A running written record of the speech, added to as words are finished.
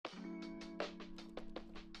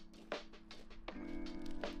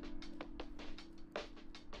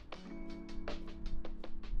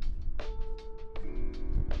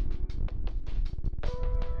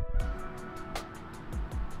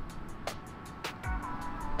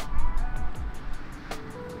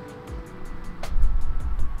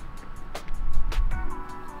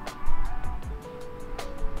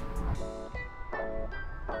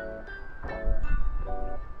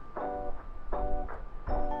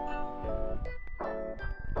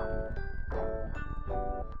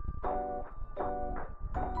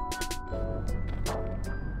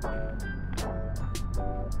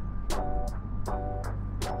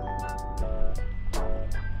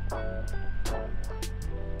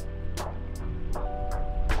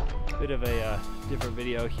Bit of a different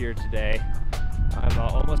video here today. I'm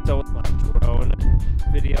almost done with my drone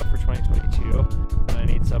video for 2022, and I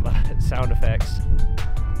need some sound effects,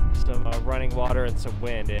 some running water and some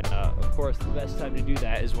wind, and of course the best time to do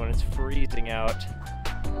that is when it's freezing out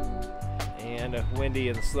and windy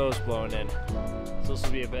and the snow's blowing in. So this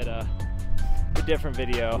will be a bit a different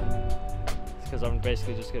video because I'm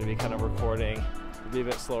basically just going to be kind of recording. It'll be a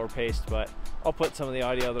bit slower paced, but I'll put some of the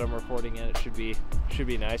audio that I'm recording in. It should be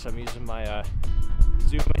nice. I'm using my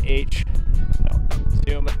Zoom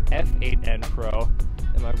F8N Pro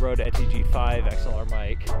and my Rode NTG5 XLR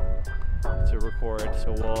mic to record,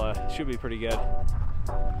 so we'll should be pretty good.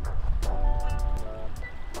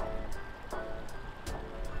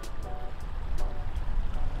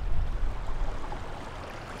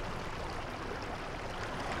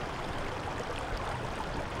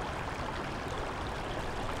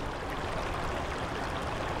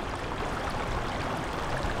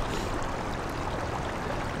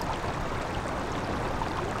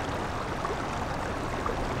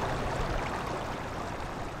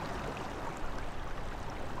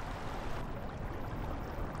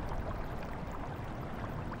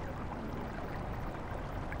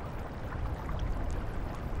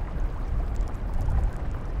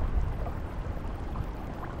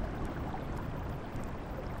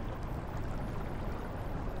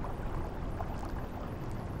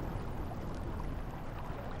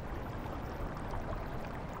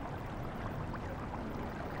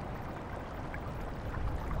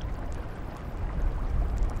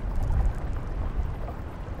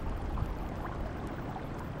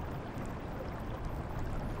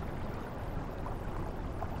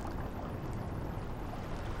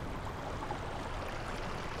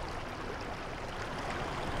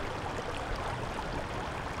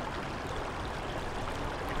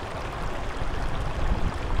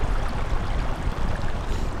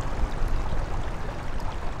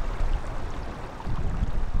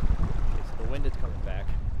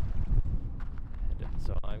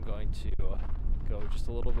 To go just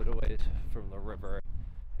a little bit away from the river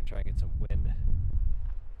and try and get some wind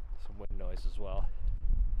noise as well.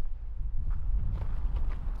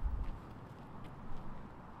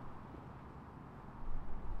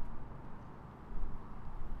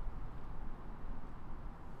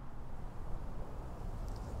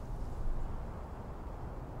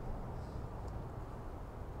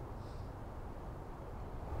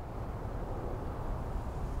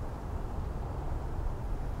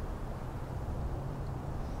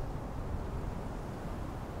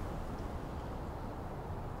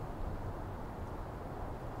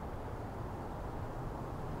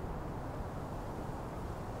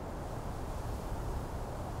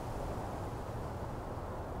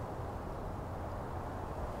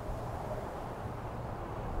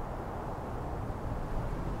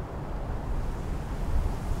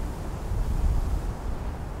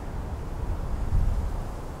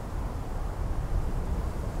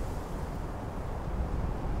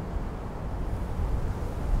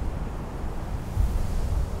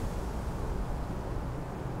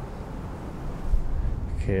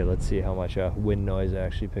 Okay, let's see how much wind noise I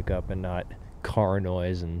actually pick up and not car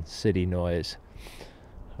noise and city noise.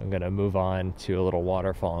 I'm gonna move on to a little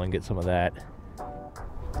waterfall and get some of that.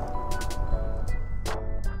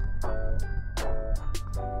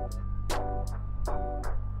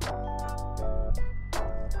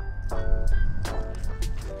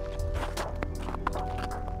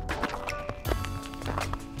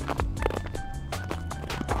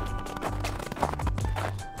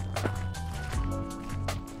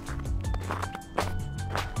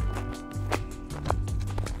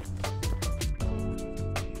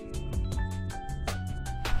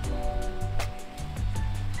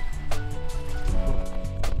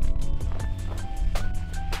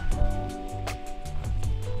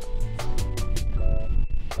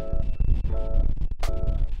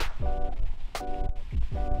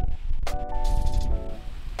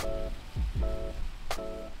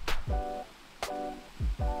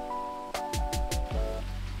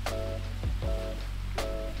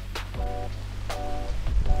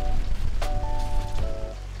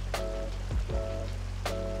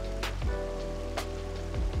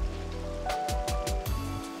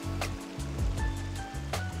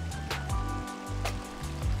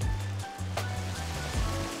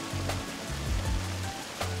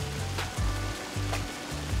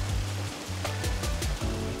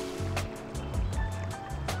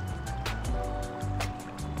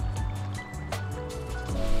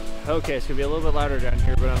 Okay, it's gonna be a little bit louder down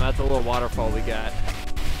here, but I'm at the little waterfall we got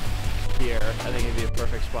here. I think it'd be a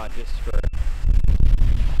perfect spot just for,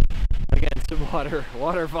 again, some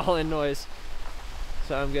waterfall and noise.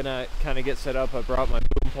 So I'm gonna kind of get set up. I brought my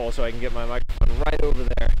boom pole so I can get my microphone right over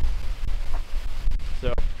there.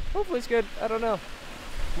 So hopefully it's good. I don't know.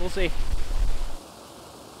 We'll see.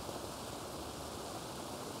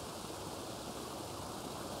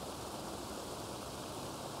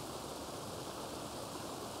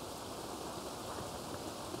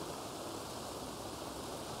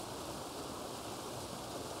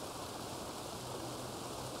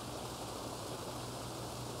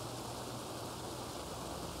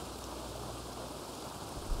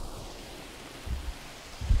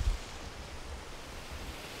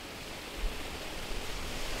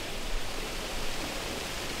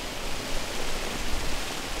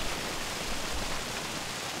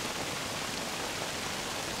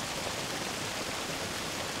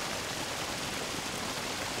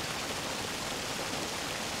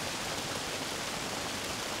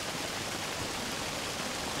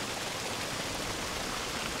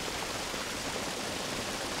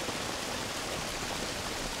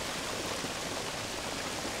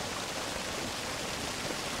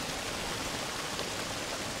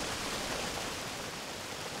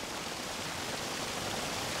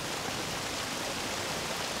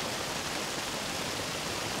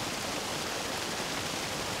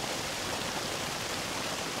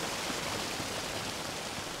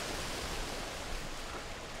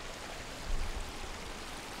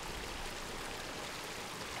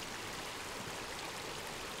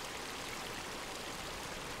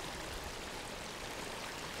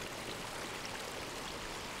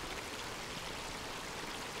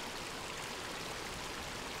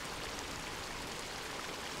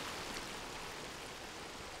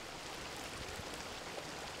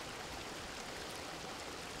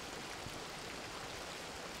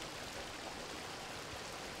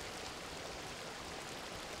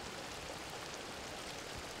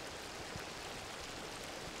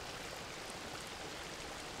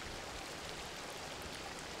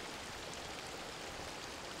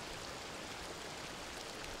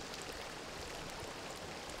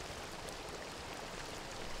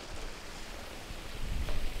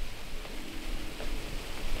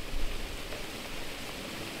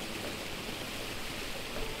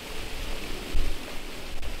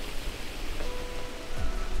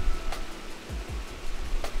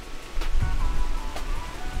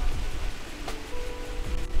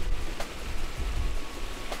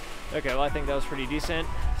 Okay, well I think that was pretty decent.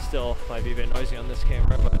 Still might be a bit noisy on this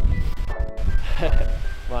camera, but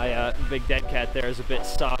my big dead cat there is a bit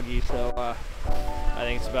soggy, so I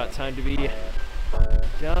think it's about time to be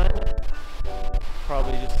done.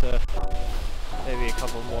 Probably just maybe a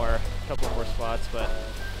couple more spots, but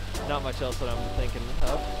not much else that I'm thinking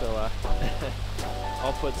of. So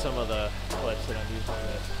I'll put some of the clips that I'm using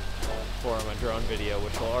this for my drone video,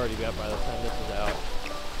 which will already be up by the time this is out.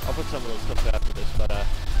 I'll put some of those clips after this, but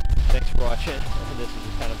thanks for watching. This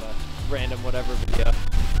is kind of a random whatever video.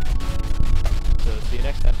 So see you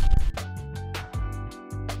next time.